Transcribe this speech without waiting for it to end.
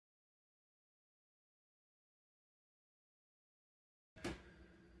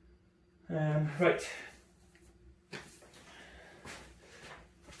Right.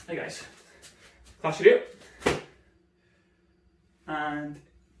 Hey guys, class your up and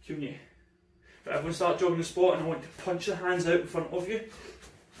Q&A. Right, everyone start jogging the spot, and I want you to punch the hands out in front of you.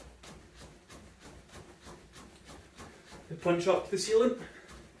 The punch up to the ceiling,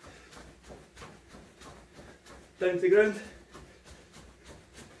 down to the ground,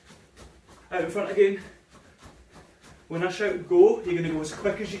 out in front again. When I shout go, you're going to go as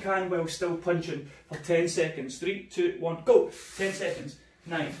quick as you can while still punching for 10 seconds. 3, 2, 1, go! 10 seconds.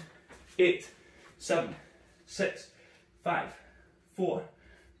 9, 8, 7, 6, 5, 4,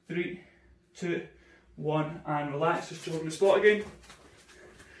 3, 2, 1, and relax. Just jogging the spot again.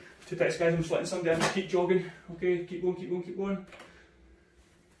 2 ticks, guys. I'm just letting some down. Just keep jogging. Okay, keep going, keep going, keep going.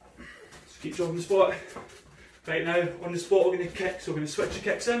 Just keep jogging the spot. Right now, on the spot, we're going to kick. So we're going to switch the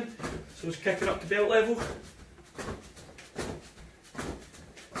kicks in. So it's kicking up to belt level.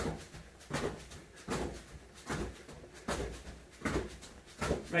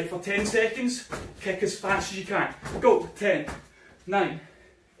 Right, for 10 seconds, kick as fast as you can. Go. 10, 9,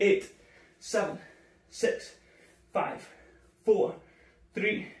 8, 7, 6, 5, 4,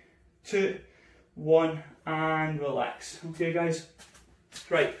 3, 2, 1, and relax. Okay, guys?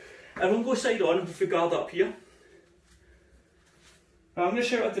 Right, everyone go side on with your guard up here. Now I'm going to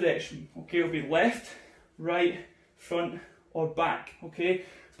shout a direction. Okay, it'll be left, right, front, or back. Okay,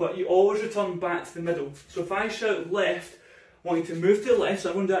 but you always return back to the middle. So if I shout left, I want you to move to the left, so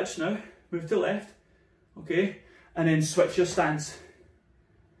everyone do that just now. Move to the left, okay, and then switch your stance.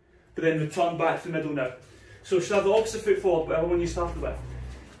 But then return back to the middle now. So should have the opposite foot forward, whatever one you started with.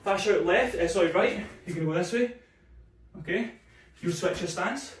 If I shout left, sorry, right, you're going to go this way, okay? You switch your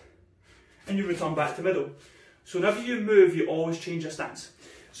stance, and you return back to middle. So whenever you move, you always change your stance.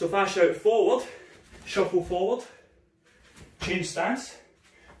 So if I shout forward, shuffle forward, change stance,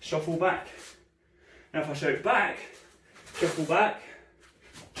 shuffle back. Now if I shout back, shuffle back,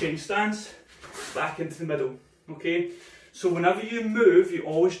 change stance, back into the middle, okay? So whenever you move, you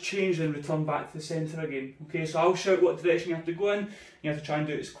always change and return back to the centre again, okay? So I'll shout what direction you have to go in, you have to try and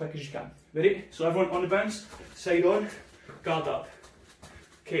do it as quick as you can. Ready? So everyone on the bounce, side on, guard up.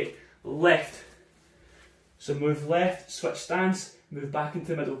 Okay, left. So move left, switch stance, move back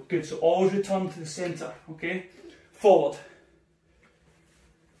into the middle. Good, so always return to the centre, okay? Forward.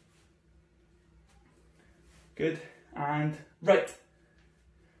 Good, and right.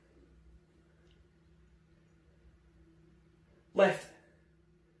 Left.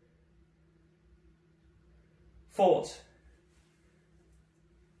 Forwards.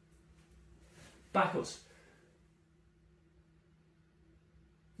 Backwards.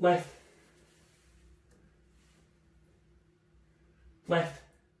 Left. Left.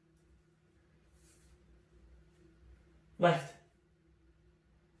 Left.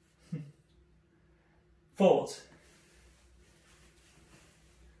 Forwards.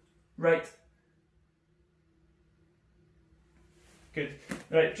 Right. Good.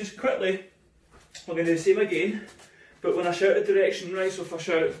 Right, just quickly, we're going to do the same again, but when I shout a direction, right, so if I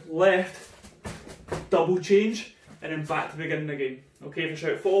shout left, double change, and then back to the beginning again. Okay, if I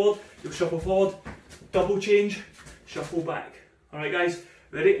shout forward, you'll shuffle forward, double change, shuffle back. Alright guys,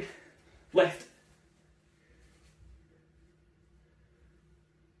 ready? Left.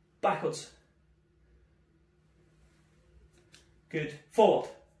 Backwards. Good. Forward.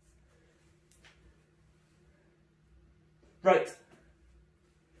 Right.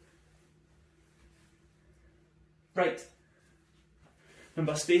 Right.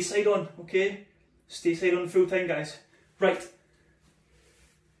 Remember, stay side on, okay? Stay side on full time, guys. Right.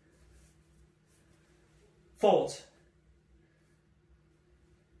 Forwards.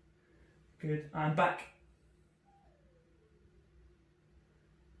 Good. And back.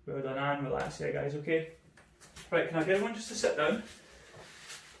 Well done, and relax here, guys, okay? Right, can I get everyone just to sit down?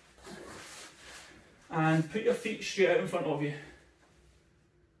 And put your feet straight out in front of you.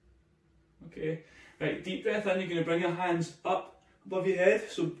 Okay. Right, deep breath in, you're going to bring your hands up above your head.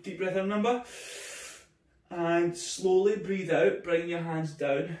 So deep breath in, remember. And slowly breathe out, bring your hands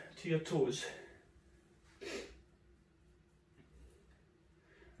down to your toes.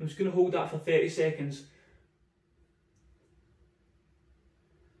 I'm just going to hold that for 30 seconds.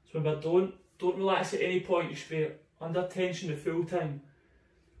 So remember, don't relax at any point, you should be under tension the full time.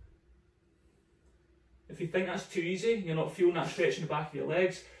 If you think that's too easy, you're not feeling that stretch in the back of your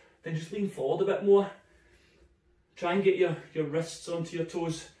legs, then just lean forward a bit more. Try and get your wrists onto your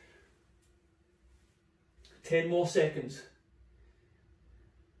toes. 10 more seconds.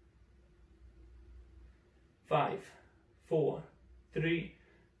 5, 4, 3,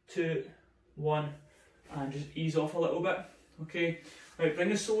 2, 1, and just ease off a little bit. Okay, right, bring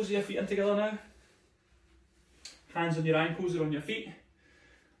the soles of your feet in together now. Hands on your ankles or on your feet.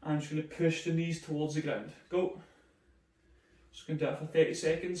 I'm just going to push the knees towards the ground. Go. Just going to do it for 30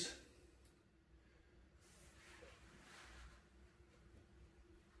 seconds.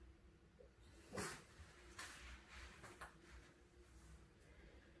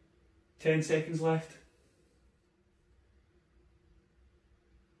 Ten seconds left.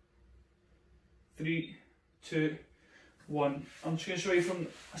 3, 2, 1. I'm just going to show you from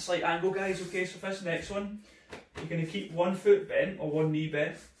a slight angle, guys. Okay, so for this next one, you're going to keep one foot bent or one knee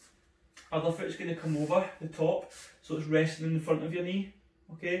bent. Other foot's going to come over the top, so it's resting in the front of your knee.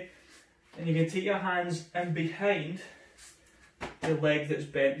 Okay, and you're going to take your hands in behind the leg that's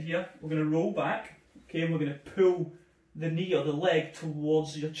bent here. We're going to roll back. Okay, and we're going to pull the knee or the leg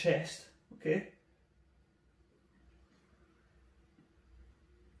towards your chest. Okay.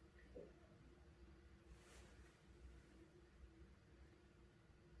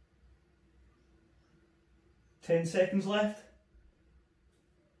 10 seconds left.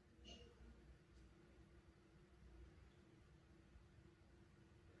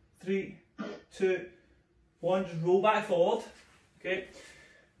 3, 2, 1. Just roll back forward. Okay.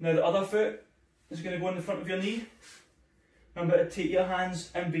 Now the other foot is going to go in the front of your knee. Remember to take your hands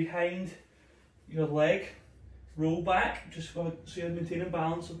in behind your leg. Roll back, just so you're maintaining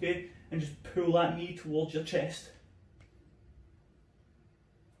balance, okay? And just pull that knee towards your chest.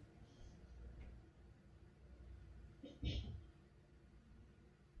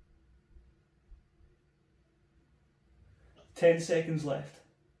 Ten seconds left.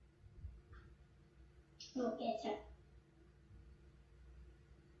 Oh, get it.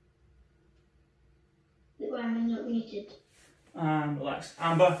 The one not muted. And relax.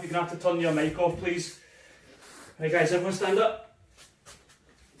 Amber, you're going to have to turn your mic off, please. Right guys, everyone stand up.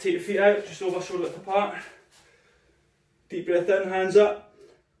 Take your feet out, just over shoulder width apart. Deep breath in, hands up.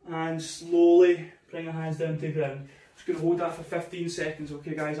 And slowly bring your hands down to the ground. Just going to hold that for 15 seconds,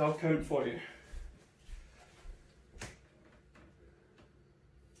 okay guys? I'll count for you.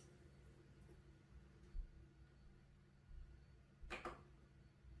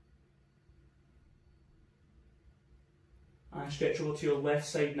 And stretch over to your left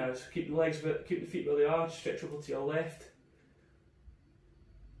side now. So keep the feet where they are. Stretch over to your left.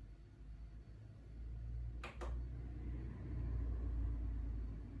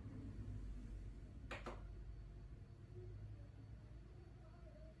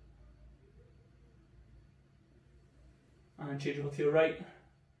 And change over to your right.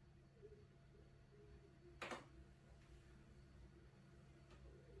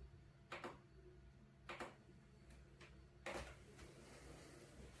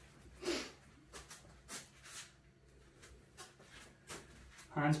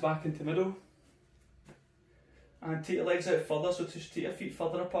 Hands back into middle. And take your legs out further, so just take your feet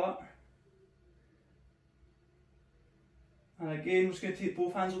further apart. And again, we're just going to take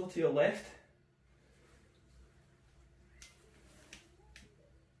both hands over to your left.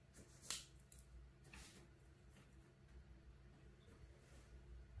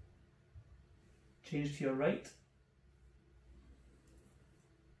 Change to your right.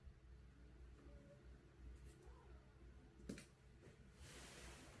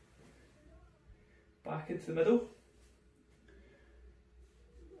 Back into the middle.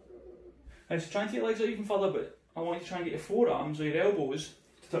 Now, so try and take your legs out even further, but I want you to try and get your forearms or your elbows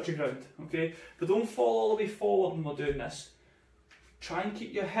to touch the ground, okay? But don't fall all the way forward when we're doing this. Try and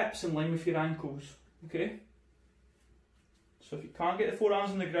keep your hips in line with your ankles, okay? So if you can't get the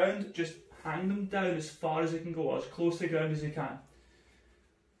forearms on the ground, just hang them down as far as they can go, as close to the ground as you can.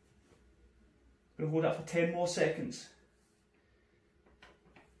 I'm going to hold that for 10 more seconds.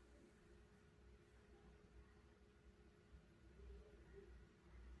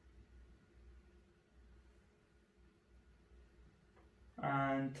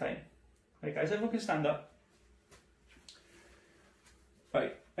 And time. Right guys, everyone can stand up.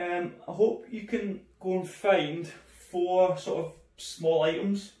 Right, I hope you can go and find 4 sort of small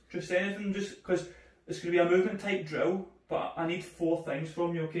items, just anything, just because it's going to be a movement type drill, but I need 4 things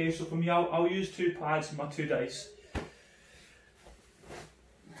from you, okay? So for me, I'll use 2 pads and my 2 dice.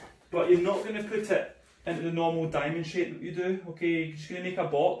 But you're not going to put it into the normal diamond shape that you do, okay? You're just going to make a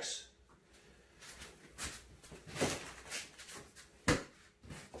box.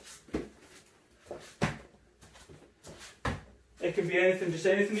 It can be anything, just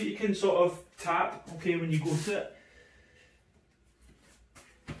anything that you can sort of tap, okay, when you go to it.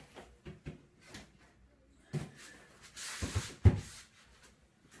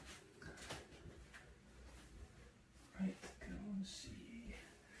 Right, go and see.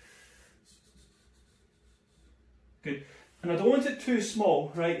 Good. And I don't want it too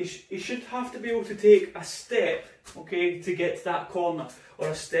small, right? You should have to be able to take a step, okay, to get to that corner, or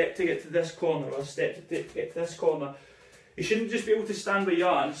a step to get to this corner, or a step to get to this corner. You shouldn't just be able to stand where you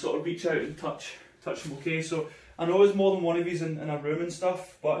are and sort of reach out and touch them, okay? So I know there's more than one of these in a room and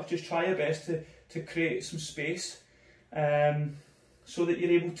stuff, but just try your best to create some space so that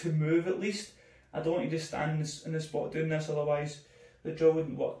you're able to move at least. I don't want you to stand in this spot doing this, otherwise the drill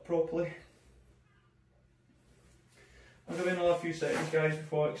wouldn't work properly. I'll give you another few seconds, guys,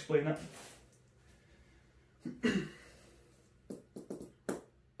 before I explain it.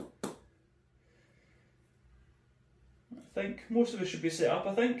 I think most of it should be set up,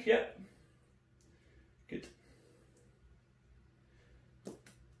 I think, yep. Good.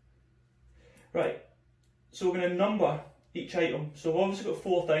 Right, so we're going to number each item. So we've obviously got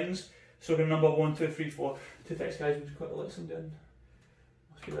 4 things, so we're going to number 1, 2, 3, 4. 2 ticks, guys, we'll just quickly let some down.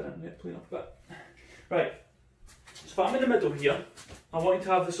 Let's get that internet playing up a bit. Right. So if I'm in the middle here, I want you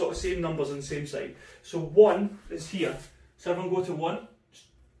to have the sort of same numbers on the same side. So 1 is here. So everyone go to 1.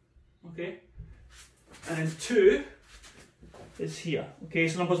 Okay. And then 2 is here. Okay,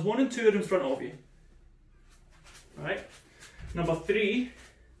 so numbers 1 and 2 are in front of you. Alright. Number 3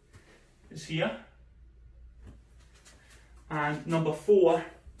 is here. And number 4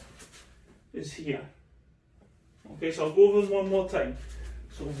 is here. Okay, so I'll go over them one more time.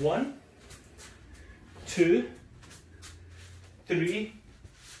 So 1, 2, 3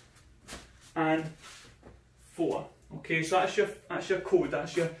 and 4. Okay, so that's your code.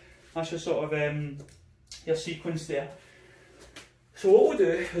 That's your sort of your sequence there. So what we'll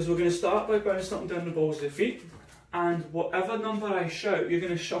do is we're going to start by bouncing up and down the balls of the feet, and whatever number I shout, you're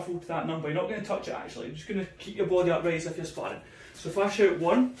going to shuffle to that number. You're not going to touch it actually. You're just going to keep your body upright as if you're sparring. So if I shout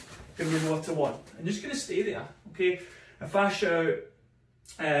 1, you're going to move over to 1, and you're just going to stay there. Okay. If I shout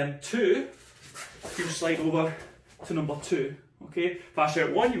 2, you slide over to number 2. Okay, if I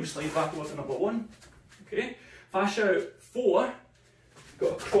shout 1, you slide back over to number 1. Okay, if I shout 4, you've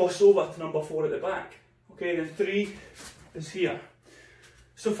got to cross over to number 4 at the back. Okay, then 3 is here.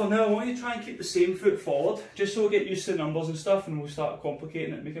 So for now, I want you to try and keep the same foot forward, just so we get used to the numbers and stuff, and we'll start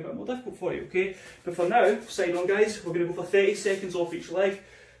complicating it and make it a bit more difficult for you. Okay, but for now, side on, guys, we're going to go for 30 seconds off each leg.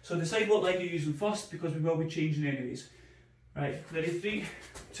 So decide what leg you're using first, because we will be changing anyways. Right, ready? 3,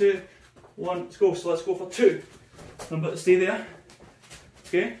 2, 1, let's go. So let's go for 2. Remember to stay there.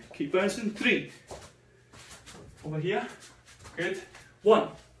 Okay, keep bouncing. 3. Over here. Good. 1.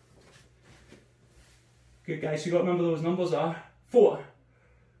 Good, guys, so you've got to remember those numbers are 4,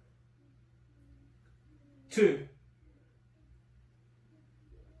 2,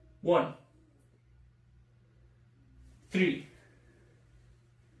 1, 3,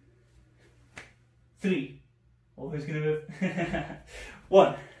 3. Oh, who's going to move?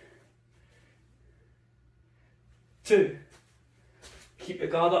 1, 2. Keep your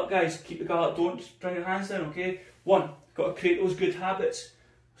guard up, guys. Keep the guard up. Don't bring your hands down, okay? 1. Got to create those good habits.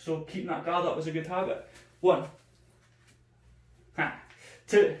 So keeping that guard up is a good habit. 1.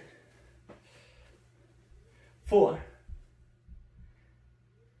 2. 4.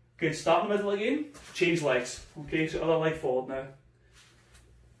 Good. Start in the middle again. Change legs. Okay, so other leg forward now.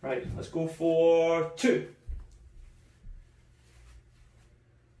 Right, let's go for 2.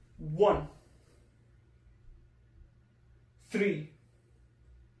 1. 3.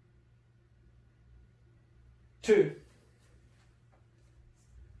 2.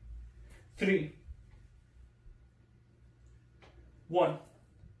 3. 1.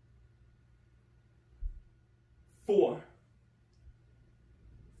 4.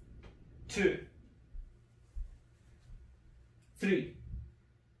 2. 3.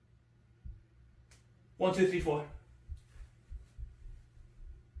 1, 2, 3, 4.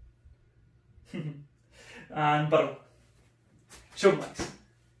 And burrow. Shoulder legs.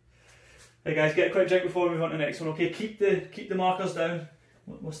 Hey guys, get a quick drink before we move on to the next one. Okay, keep the markers down.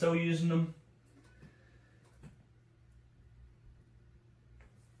 We're still using them.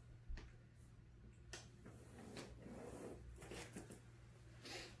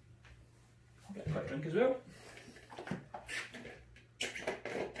 I'll get a quick drink as well.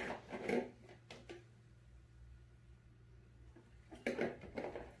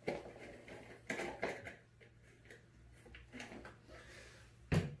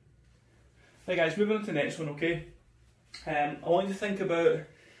 Hey guys, moving on to the next one, okay? I want you to think about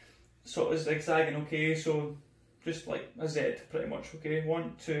sort of zigzagging, okay? So just like a Z, pretty much, okay?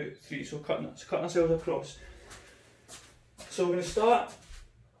 1, 2, 3, so cutting ourselves across. So we're going to start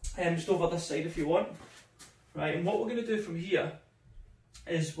just over this side if you want, right? And what we're going to do from here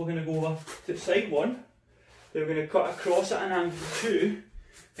is we're going to go over to side 1, then we're going to cut across at an angle 2,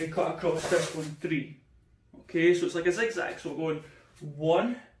 and cut across this one 3, Okay, so it's like a zigzag, so we're going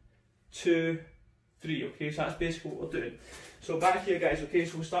 1, 2, 3, okay, so that's basically what we're doing. So back here guys, okay,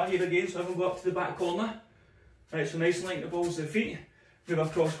 so we'll start here again, so everyone go up to the back corner. Right, so nice and light the balls to the feet, move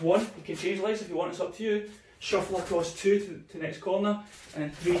across 1, you can change legs if you want, it's up to you. Shuffle across 2 to the next corner, and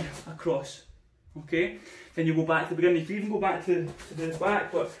then 3 across, okay. Then you go back to the beginning, you can even go back to the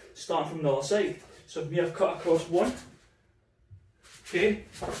back, but start from the other side. So we have cut across 1, okay,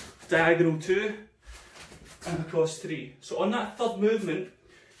 diagonal 2, and across 3. So on that third movement,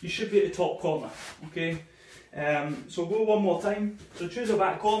 you should be at the top corner, okay? So go one more time. So choose a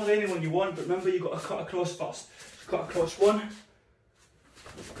back corner, anyone you want, but remember you've got to cut across first. So cut across 1,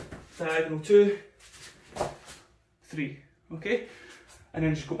 diagonal 2, 3, okay? And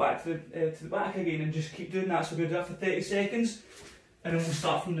then just go back to the back again and just keep doing that. So we're going to do that for 30 seconds, and then we'll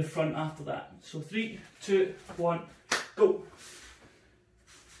start from the front after that. So 3, 2, 1, go.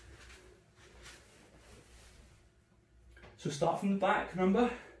 So start from the back, remember,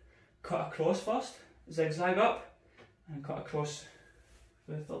 cut across first, zigzag up, and cut across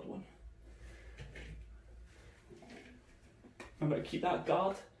for the third one. Remember to keep that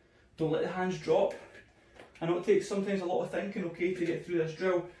guard, don't let the hands drop. I know it takes sometimes a lot of thinking, okay, to get through this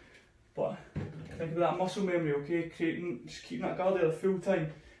drill, but think about that muscle memory, okay, just keeping that guard there the full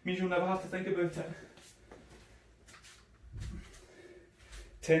time, means you'll never have to think about it.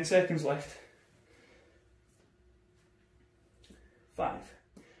 10 seconds left. 5,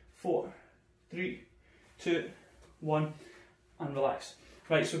 4, 3, 2, 1, and relax.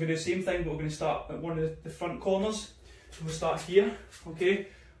 Right, so we're going to do the same thing, but we're going to start at one of the front corners. So we'll start here, okay,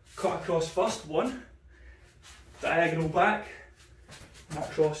 cut across first, 1, diagonal back, and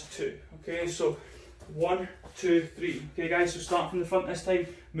across 2, okay, so 1, 2, 3, okay guys, so start from the front this time,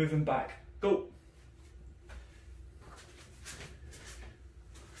 moving back, go.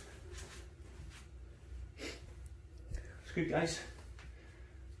 It's good guys.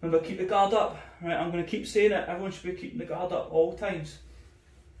 Remember, keep the guard up. Right, I'm going to keep saying it, everyone should be keeping the guard up all times.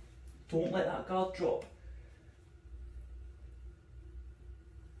 Don't let that guard drop.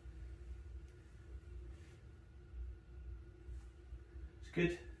 It's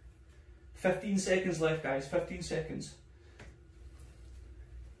good. 15 seconds left guys, 15 seconds.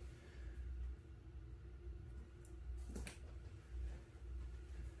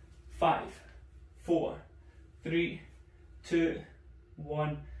 5, 4, 3, 2,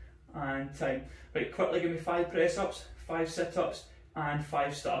 1, and time. Right, quickly give me 5 press ups, 5 sit ups, and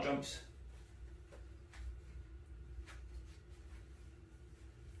 5 star jumps.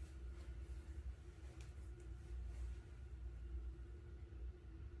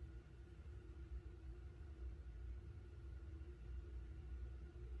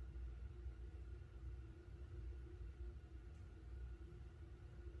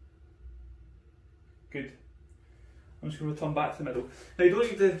 Good. I'm just going to return back to the middle. Now you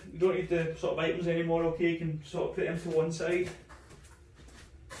don't need the sort of items anymore, okay, you can sort of put them to one side.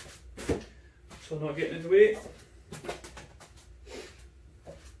 So not getting in the way.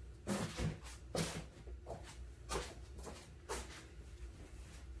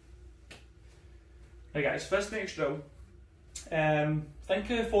 Right guys, for this next drill, think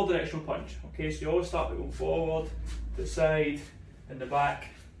of a 4-directional punch, okay, so you always start by going forward, the side, and the back,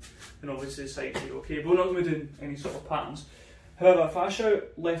 and obviously the side here, okay, but we're not going to be doing any sort of patterns. However, if I shout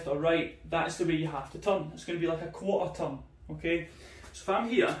left or right, that's the way you have to turn. It's going to be like a quarter turn, okay? So if I'm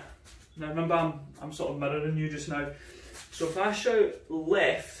here, now remember I'm sort of mirroring you just now, so if I shout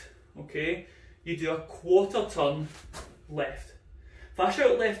left, okay, you do a quarter turn left. If I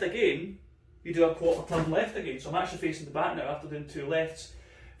shout left again, you do a quarter turn left again, so I'm actually facing the back now after doing 2 lefts.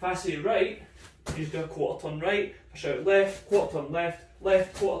 If I say right, you just do a quarter turn right. If I shout left, quarter turn left,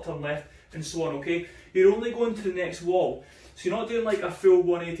 left, quarter turn left, and so on, okay? You're only going to the next wall. So you're not doing like a full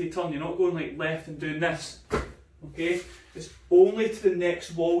 180 turn, you're not going like left and doing this, okay? It's only to the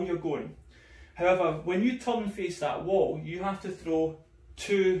next wall you're going. However, when you turn and face that wall, you have to throw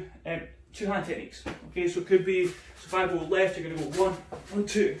two hand techniques, okay? So it could be, so if I go left, you're going to go 1, 1,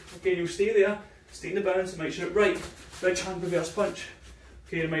 2, okay? You'll stay there, stay in the bounce and make sure right hand reverse punch,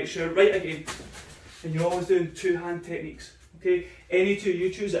 okay? And make sure right again, and you're always doing 2 hand techniques, okay? Any 2, you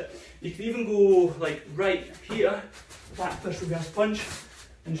choose it. You can even go like right here, back twist reverse punch,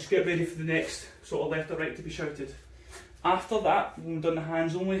 and just get ready for the next sort of left or right to be shouted. After that, when we've done the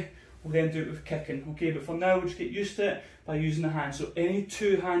hands only, we'll then do it with kicking, okay? But for now, we'll just get used to it by using the hands. So any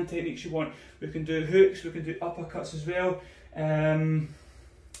 2 hand techniques you want. We can do hooks, we can do uppercuts as well. Dare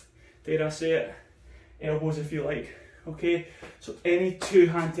I say it, elbows if you like, okay? So any 2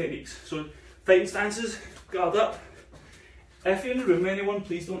 hand techniques. So fighting stances, guard up. If you're in the room, anyone,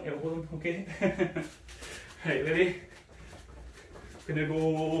 please don't elbow them, okay? Right, ready? We're gonna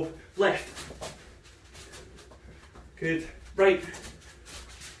go left. Good. Right.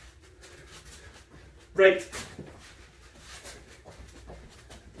 Right.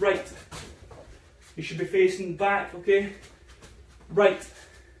 Right. You should be facing back, okay? Right.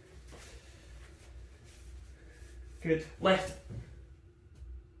 Good. Left.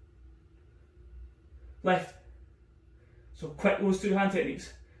 Left. So quick those two hand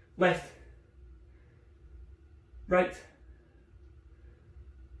techniques. Left. Right.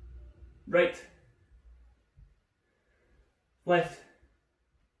 Right. Left.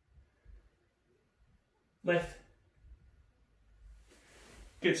 Left.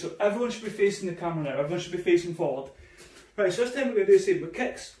 Good, so everyone should be facing the camera now, everyone should be facing forward. Right, so this time we're going to do the same with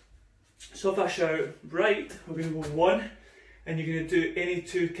kicks. So if I shout right, we're going to go one, and you're going to do any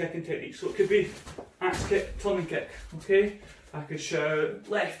two kicking techniques. So it could be axe kick, turning kick, okay? I could shout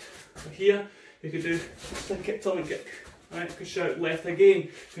left, here, you could do stick kick, turning kick. Right, I could shout left again,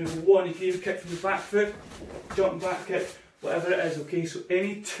 you're going to go one, you can even kick from the back foot, jumping back kick, whatever it is, okay? So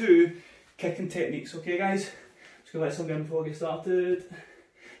any two kicking techniques, okay guys? Just going to let some again before I get started.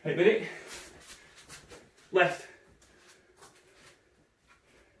 Right, ready? Left.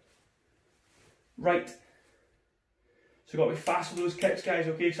 Right. So you've got to be fast with those kicks, guys,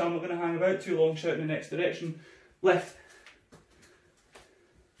 okay? So I'm not going to hang about too long shouting in the next direction. Left.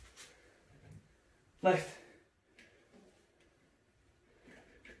 Left.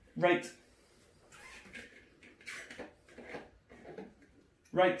 Right.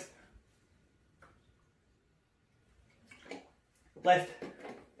 Right. Left.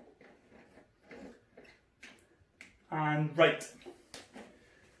 And right.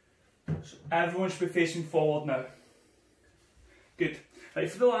 So everyone should be facing forward now. Good.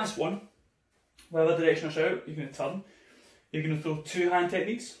 Right, for the last one, whatever direction I shout, you're going to turn. You're going to throw two hand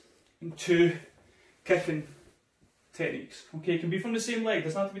techniques and two kicking techniques. Okay, it can be from the same leg,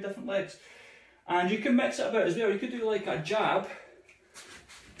 doesn't have to be different legs. And you can mix it about as well. You could do like a jab,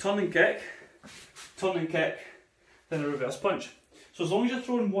 turning kick, then a reverse punch. So as long as you're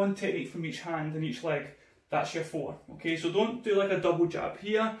throwing one technique from each hand and each leg, that's your four. Okay, so don't do like a double jab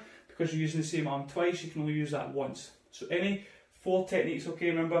here, because you're using the same arm twice, you can only use that once. So any four techniques, okay,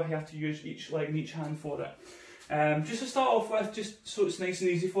 remember you have to use each leg and each hand for it. Just to start off with, just so it's nice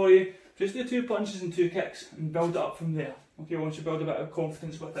and easy for you, just do two punches and two kicks and build it up from there. Okay, once you build a bit of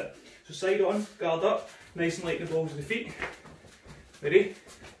confidence with it. So side on, guard up, nice and light the balls of the feet. Ready?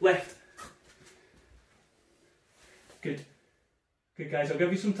 Left. Good. Good guys, I'll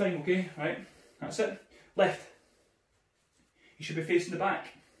give you some time, okay? Right, that's it. Left. You should be facing the back.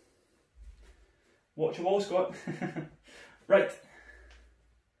 Watch your wall, Scott. Right.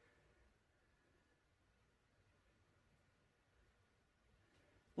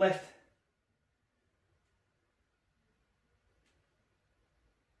 Left.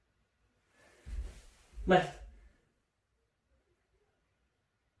 Left.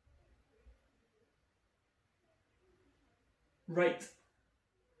 Right.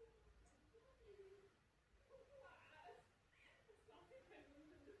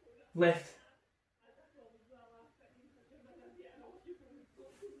 Left.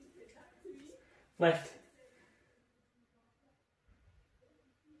 Left.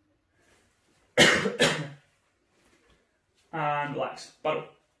 And relax. Battle.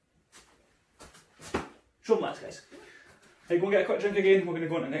 Show them that, guys. Hey, go and get a quick drink again. We're going to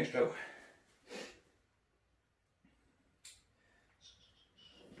go on to the next drill.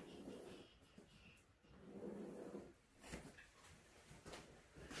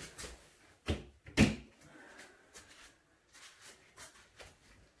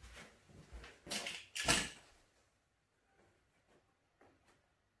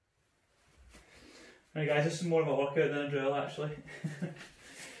 Right guys, this is more of a workout than a drill actually.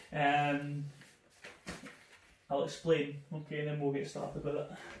 I'll explain, okay, and then we'll get started with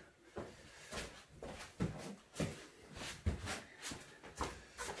it.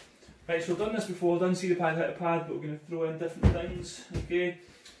 Right, so we've done this before, done see the pad hit the pad, but we're going to throw in different things, okay.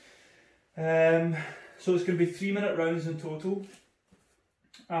 So it's going to be 3-minute rounds in total,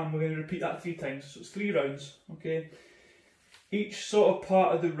 and we're going to repeat that 3 times, so it's 3 rounds, okay. Each sort of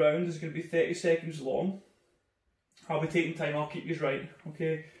part of the round is going to be 30 seconds long. I'll be taking time, I'll keep you right,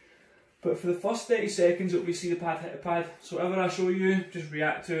 okay. But for the first 30 seconds, it'll be see the pad hit the pad. So whatever I show you, just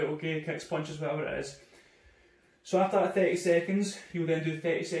react to it, okay, kicks, punches, whatever it is. So after that 30 seconds, you'll then do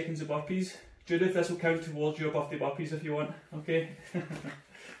 30 seconds of burpees. Judith, this will count towards your birthday burpees if you want, okay?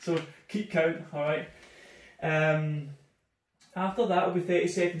 So keep count, alright. After that, it'll be 30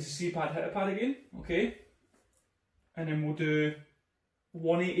 seconds to see pad hit a pad again, okay? And then we'll do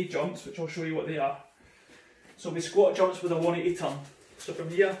 180 jumps, which I'll show you what they are. So we squat jumps with a 180 turn. So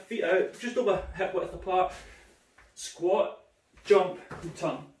from here, feet out, just over hip width apart, squat, jump and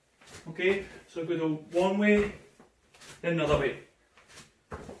turn. Okay, so we go one way, then another way.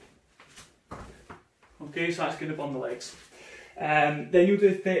 Okay, so that's going to burn the legs. Then you'll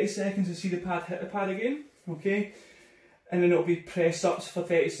do 30 seconds and see the pad hit the pad again. Okay, and then it'll be press ups for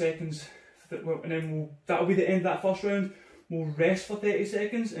 30 seconds. And then that'll be the end of that first round. We'll rest for 30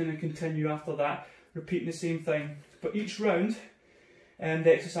 seconds and then continue after that, repeating the same thing. But each round,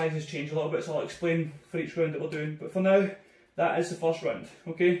 the exercises change a little bit, so I'll explain for each round that we're doing. But for now, that is the first round,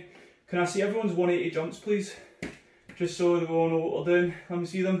 okay? Can I see everyone's 180 jumps, please? Just so they all know what we're doing. Let me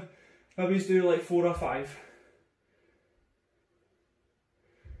see them. Maybe just do like 4 or 5.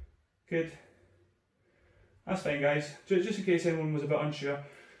 Good. That's fine, guys. Just in case anyone was a bit unsure.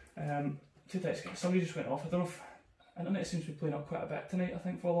 Somebody just went off. I don't know if internet seems to be playing up quite a bit tonight, I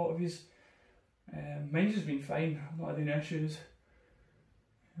think, for a lot of you. Mine's just been fine. I've not had any issues.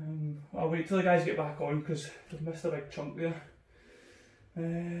 I'll wait till the guys get back on because they've missed a big chunk there.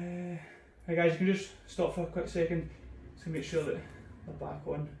 Hey guys, you can just stop for a quick second to make sure that they're back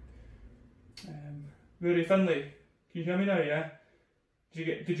on. Rory Finlay, can you hear me now? Yeah.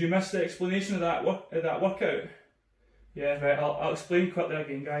 Did you miss the explanation of that workout? Yeah, right. I'll explain quickly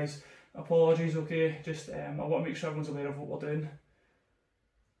again, guys. Apologies, okay. Just I want to make sure everyone's aware of what we're doing.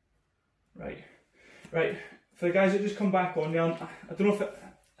 Right. For the guys that just come back on, I don't know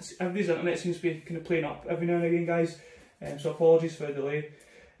if everybody's internet seems to be kind of playing up every now and again, guys. So apologies for the delay.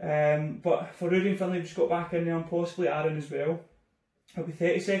 But for Rudy and Finlay, we've just got back in there, and possibly Aaron as well. It'll be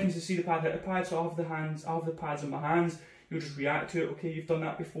 30 seconds to see the pad hit the pad. So I'll have the pads in my hands. You'll just react to it. Okay, you've done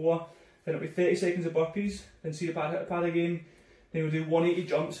that before. Then it'll be 30 seconds of burpees. Then see the pad hit the pad again. Then we'll do 180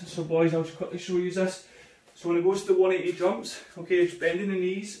 jumps. So boys, I'll just quickly show you this. So when it goes to the 180 jumps, okay, you're just bending the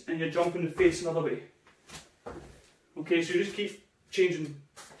knees and you're jumping the face another way. Okay, so you just keep changing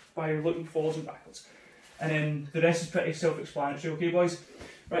by looking forwards and backwards. And then the rest is pretty self-explanatory, okay boys?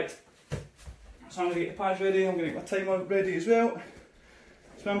 Right, so I'm going to get the pads ready, I'm going to get my timer ready as well.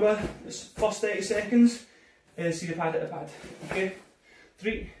 So remember, this first 30 seconds is see the pad hit the pad, okay?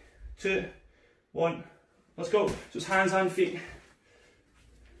 3, 2, 1, let's go. So it's hands and feet.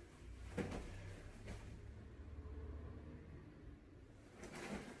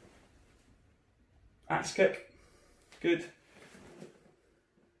 Axe kick, good.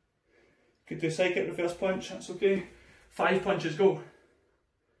 Could do a side kick, reverse punch, that's okay. 5 punches, go.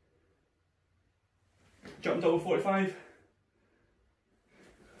 Jump double 45.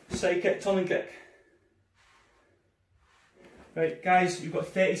 Side kick, turning kick. Right, guys, you've got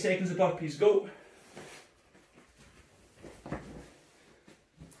 30 seconds of burpees, go.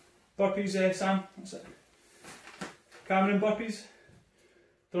 Burpees, Sam, that's it. Cameron, burpees.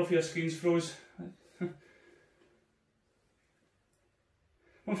 Don't know if your screen's froze.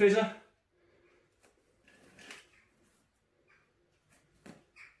 Come on, Fraser.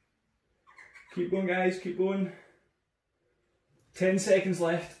 Keep going, guys, keep going. 10 seconds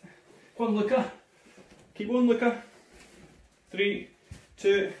left. Come on, Luca. Keep going, Luca. 3,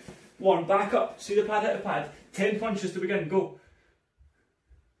 2, 1. Back up. See the pad hit the pad. 10 punches to begin. Go.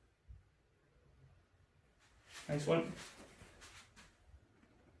 Nice one.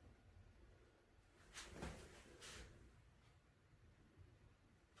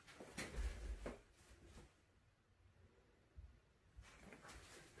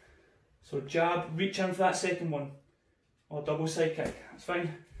 So jab, reach in for that second one, or double side kick, that's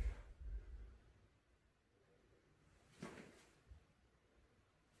fine.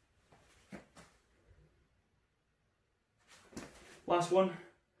 Last one,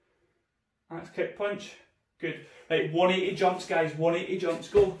 axe kick punch, good. Right, 180 jumps guys, 180 jumps,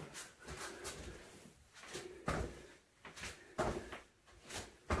 go.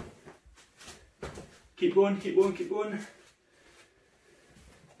 Keep going, keep going, keep going.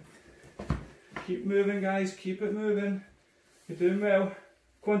 Keep moving guys, keep it moving. You're doing well.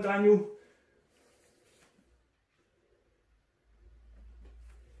 Come on Daniel.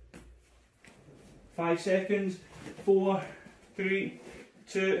 Five seconds. 4, 3,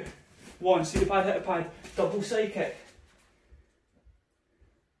 2, 1. See the pad hit the pad. Double side kick.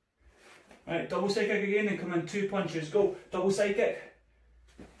 Right, double side kick again and come in 2 punches. Go. Double side kick.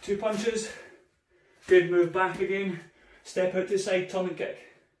 2 punches. Good, move back again. Step out to the side, turning kick.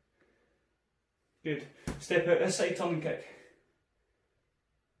 Good. Step out this side, turning kick.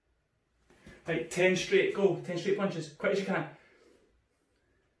 Right, 10 straight, go. 10 straight punches, quick as you can.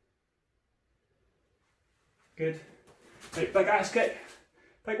 Good. Right, big axe kick.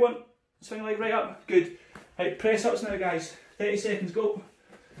 Big one. Swing leg right up. Good. Right, press ups now guys. 30 seconds, go.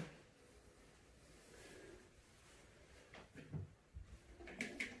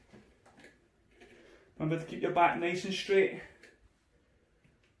 Remember to keep your back nice and straight.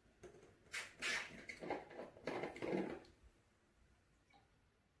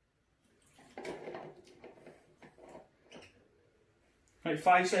 Right,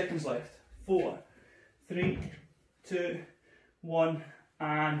 5 seconds left. 4, 3, 2, 1,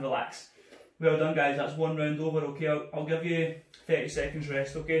 and relax. Well done guys, that's one round over, okay? I'll give you 30 seconds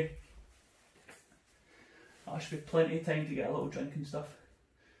rest, okay? That should be plenty of time to get a little drink and stuff.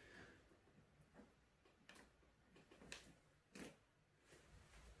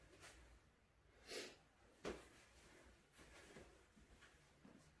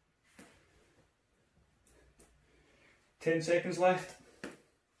 Ten seconds left.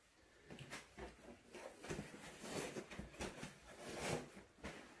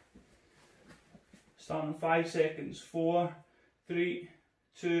 Starting in 5 seconds. 4, 3,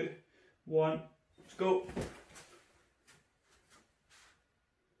 2, 1. Let's go.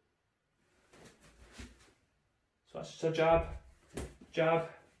 So that's just a jab, jab,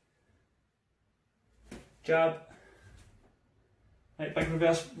 jab. Right, big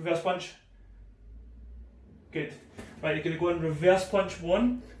reverse punch. Good. Right, you're going to go in reverse punch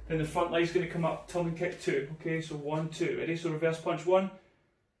 1, then the front leg's going to come up, turn and kick 2. Okay, so 1, 2. Ready? So reverse punch 1,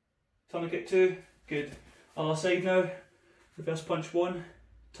 turn and kick 2. Good. Other side now. Reverse punch 1,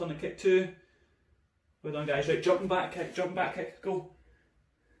 turn and kick 2. Well done guys. Right, jumping back kick, go.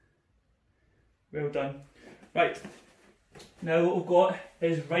 Well done. Right, now what we've got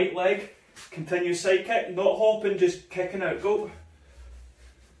is right leg, continuous side kick, not hopping, just kicking out, go.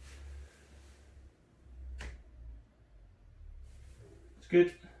 It's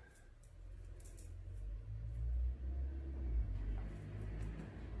good.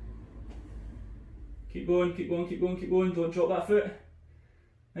 Keep going, keep going, keep going, keep going, don't drop that foot.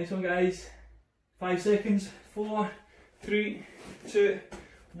 Nice one guys. 5 seconds, 4, 3, 2,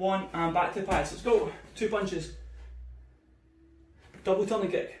 1, and back to the pads. Let's go. 2 punches. Double turning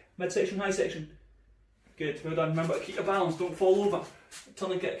kick. Midsection, high section. Good, well done. Remember to keep your balance, don't fall over.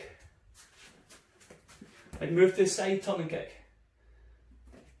 Turning kick. Like move to the side, turning kick.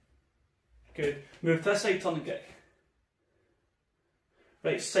 Good. Move to this side, turning kick.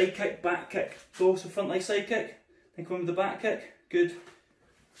 Right, side kick, back kick. Go, so front leg side kick. Then come with the back kick. Good.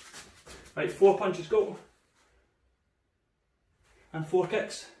 Right, 4 punches, go. And 4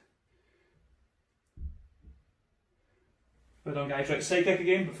 kicks. Well done guys. Right, side kick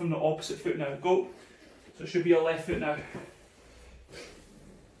again, but from the opposite foot now. Go. So it should be your left foot now.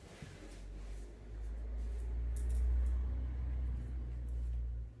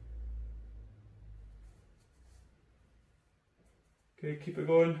 Okay, keep it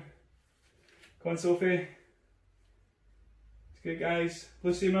going. Come on Sophie. It's good guys.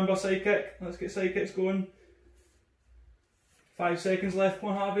 Lucy, remember side kick. Let's get side kicks going. 5 seconds left. Come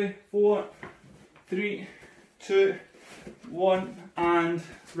on Harvey. 4, 3, 2, 1, and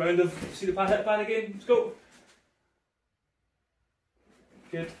round of, see the pad, hit the pad again. Let's go.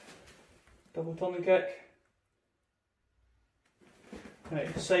 Good. Double turning kick.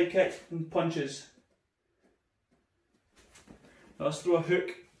 Right, side kick and punches. Now let's throw a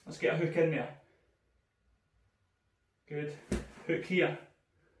hook. Let's get a hook in there. Good. Hook here.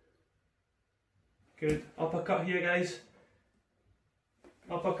 Good. Uppercut here guys.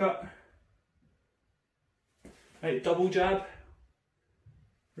 Uppercut. Right, double jab.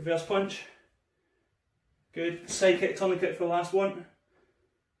 Reverse punch. Good. Side kick, turning kick for the last one.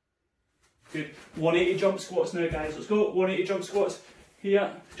 Good. 180 jump squats now guys. Let's go. 180 jump squats.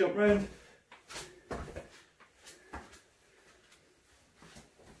 Here. Jump round.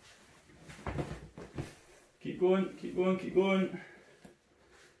 Keep going, keep going, keep going.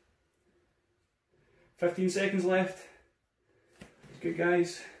 15 seconds left. Good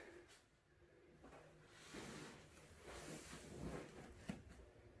guys.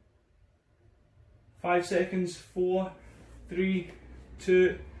 Five seconds, 4, 3,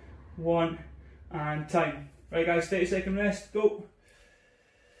 2, 1, and time. Right guys, 30-second rest, go.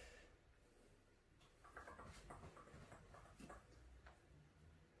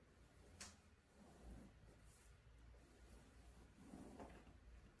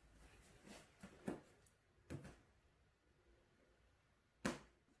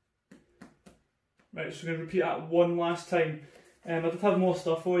 Right, so we're going to repeat that one last time. I did have more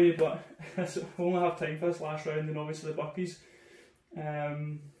stuff for you, but I only have time for this last round and obviously the burpees.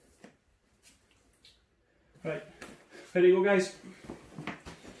 Right, ready to go guys.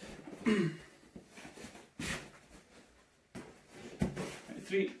 Right,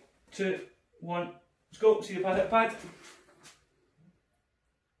 3, 2, 1, let's go. See the pad, hit pad.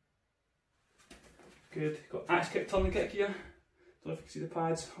 Good, got axe kick, turning kick here. Don't know if you can see the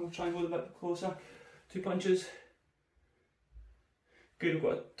pads, I'll try and go a bit closer. 2 punches. Good, we've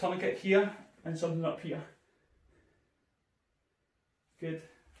got a turn and kick here and something up here. Good,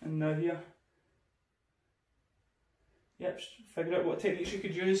 and now here. Yep, figure out what techniques you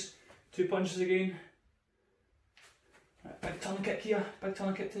could use. 2 punches again. Right, big turn and kick here, big turn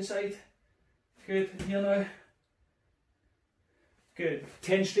and kick to the side. Good, and here now. Good,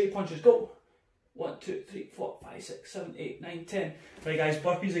 10 straight punches, go. 1, 2, 3, 4, 5, 6, 7, 8, 9, 10. Right guys,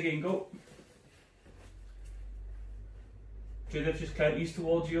 burpees again, go. Judith, just count these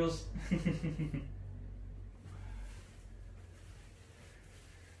towards yours. Come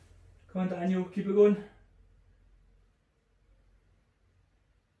on Daniel, keep it going.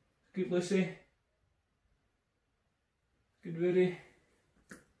 Good Lucy. Good Rudy.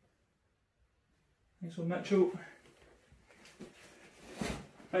 Nice one Mitchell.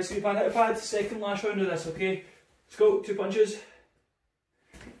 Right, so pad, hit a pad, second last round of this, okay? Let's go, 2 punches.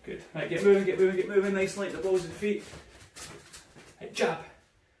 Good. Right, get moving, get moving, get moving, nice and light the balls of the feet. Right, jab.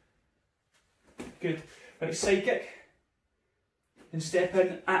 Good. Right, side kick. And step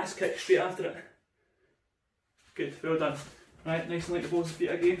in, axe kick straight after it. Good, well done. Right, nice and light the balls of the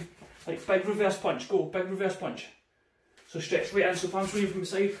feet again. Like big reverse punch, go, big reverse punch. So stretch right in, so if I'm swinging from the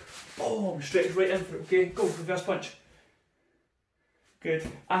side, boom, stretch right in for it, okay? Go, reverse punch. Good.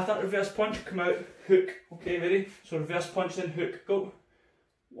 After that reverse punch, come out, hook. Okay, ready? So reverse punch, then hook. Go.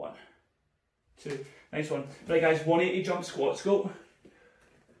 1, 2. Nice one. Right guys, 180 jump squats. Go.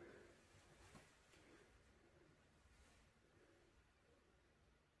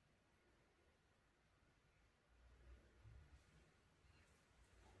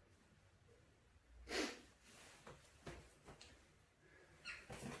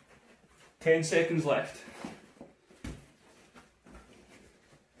 Ten seconds left.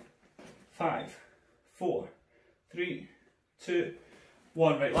 5, 4, 3, 2,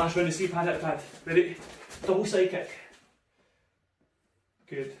 1. Right, last round of C pad, hit pad. Ready? Double side kick.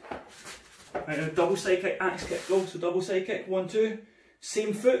 Good. Right, now double side kick, axe kick. Go. So double side kick, 1, 2.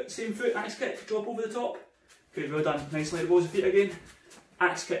 Same foot, axe kick. Drop over the top. Good, well done. Nice light balls of feet again.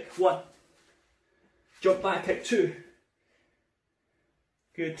 Axe kick, 1. Jump back kick, 2.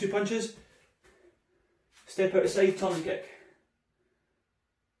 Good, 2 punches. Step out the side, turn and kick.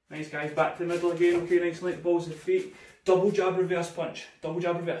 Nice guys, back to the middle again, okay, nice and light the balls of the feet. Double jab reverse punch, double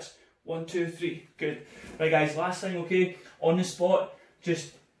jab reverse. 1, 2, 3, good. Right guys, last thing, okay, on the spot,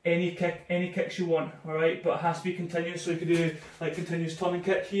 just any kicks you want, alright, but it has to be continuous, so you can do like continuous turn and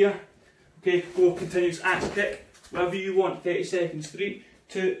kick here. Okay, go continuous axe kick, whatever you want, 30 seconds, 3,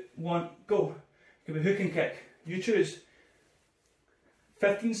 2, 1, go. It could be hook and kick, you choose.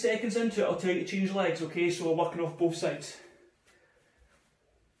 15 seconds into it, I'll tell you to change legs, okay, so we're working off both sides.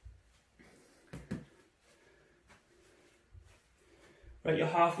 Right, you're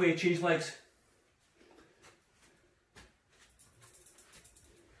halfway, change legs.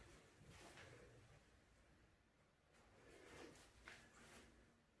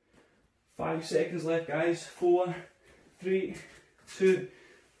 Five seconds left, guys. 4, 3, 2,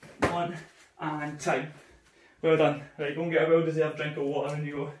 1, and time. Well done. Right, go and get a well-deserved drink of water when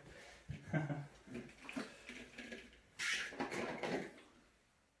you go.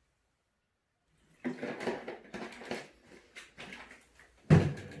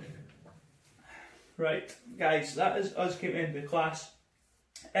 Right, guys, that is us getting into the class.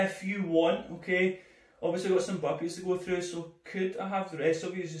 If you want, okay, obviously got some burpees to go through, so could I have the rest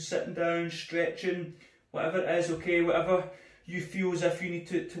of you just sitting down, stretching, whatever it is, okay, whatever you feel as if you need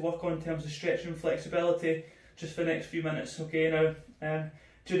to work on in terms of stretching and flexibility, just for the next few minutes, okay. Now,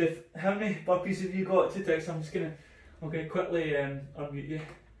 Judith, how many burpees have you got to do? So I'm just going to, okay, quickly unmute you.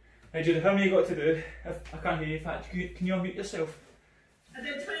 Right, Judith, how many have you got to do? If I can't hear you, in fact, can you unmute yourself? I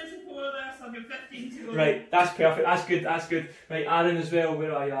did 24 there, so I've got 15 to go. Right, that's perfect, that's good, that's good. Right, Aaron as well,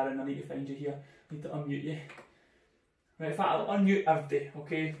 where are you, Aaron? I need to find you here. I need to unmute you. Right, in fact, I'll unmute everybody,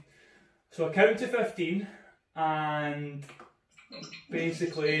 okay? So I count to 15, and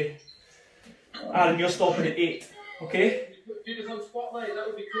basically, Aaron, you're stopping at 8, okay? Do this on Spotlight, that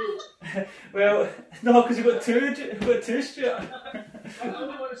would be cool. Well, no, because you've got two, Stuart. I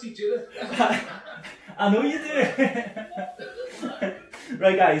only want to see Judith. I know you do.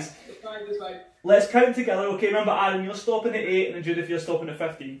 Right, guys. It's fine. Let's count together, okay? Remember, Aaron, you're stopping at 8, and then Judith, you're stopping at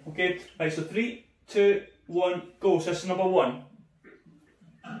 15, okay? Right, so 3, 2, 1, go. So this is number 1,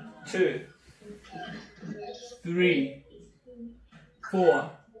 2, 3,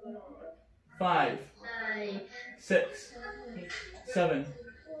 4, 5, 6, 7,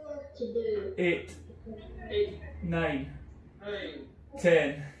 8, 9,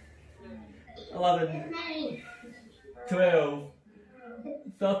 10, 11, 12,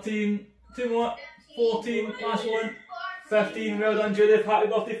 13, 2 more, 14, last one. 15, well done Judith, happy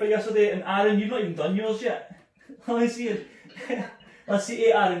birthday for yesterday. And Aaron, you've not even done yours yet. Let me see it. Let's see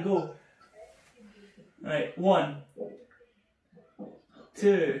 8, Aaron, go. Right, 1,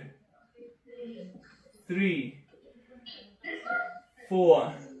 2, 3,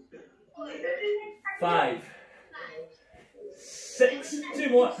 4, 5, 6, 2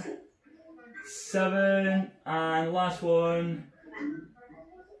 more, 7, and last one,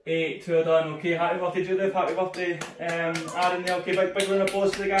 8, 2 are done. Okay, happy birthday Judith, happy birthday Aaron there. Okay, big round of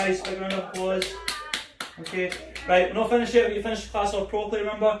applause for the guys, big round of applause. Okay, right, we're not finished yet, we need to finish the class off properly,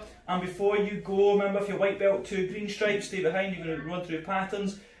 remember? And before you go, remember if you're white belt 2 green stripes, stay behind, you're going to run through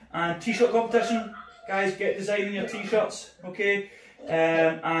patterns. And t-shirt competition, guys, get designing your t-shirts, okay?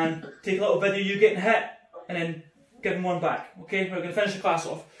 And take a little video you getting hit, and then give them one back, okay? We're going to finish the class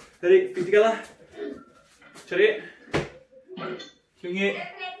off. Ready, feet together. Cheerio.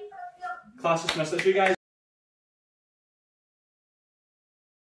 Class is dismissed, that's you guys.